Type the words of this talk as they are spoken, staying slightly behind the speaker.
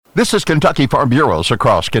This is Kentucky Farm Bureaus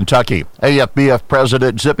across Kentucky. AFBF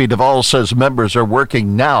President Zippy Duvall says members are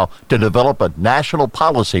working now to develop a national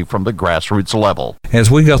policy from the grassroots level.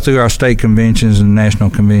 As we go through our state conventions and national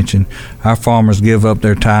convention, our farmers give up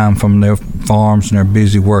their time from their farms and their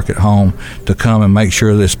busy work at home to come and make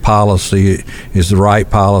sure this policy is the right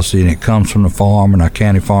policy and it comes from the farm and our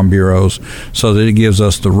county farm bureaus so that it gives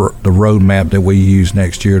us the roadmap that we use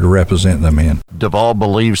next year to represent them in. Duvall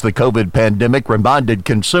believes the COVID pandemic reminded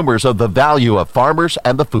consumers of the value of farmers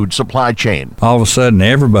and the food supply chain. All of a sudden,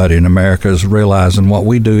 everybody in America is realizing what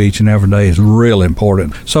we do each and every day is real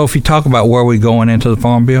important. So if you talk about where we're going into the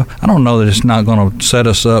Farm Bill, I don't know that it's not going to set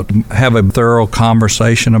us up to have a thorough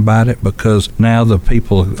conversation about it, because now the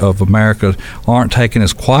people of America aren't taken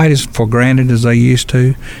as quite as for granted as they used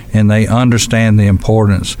to, and they understand the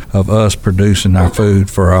importance of us producing our food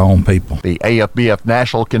for our own people. The AFBF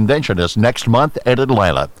National Convention is next month in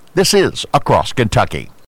Atlanta. This is Across Kentucky.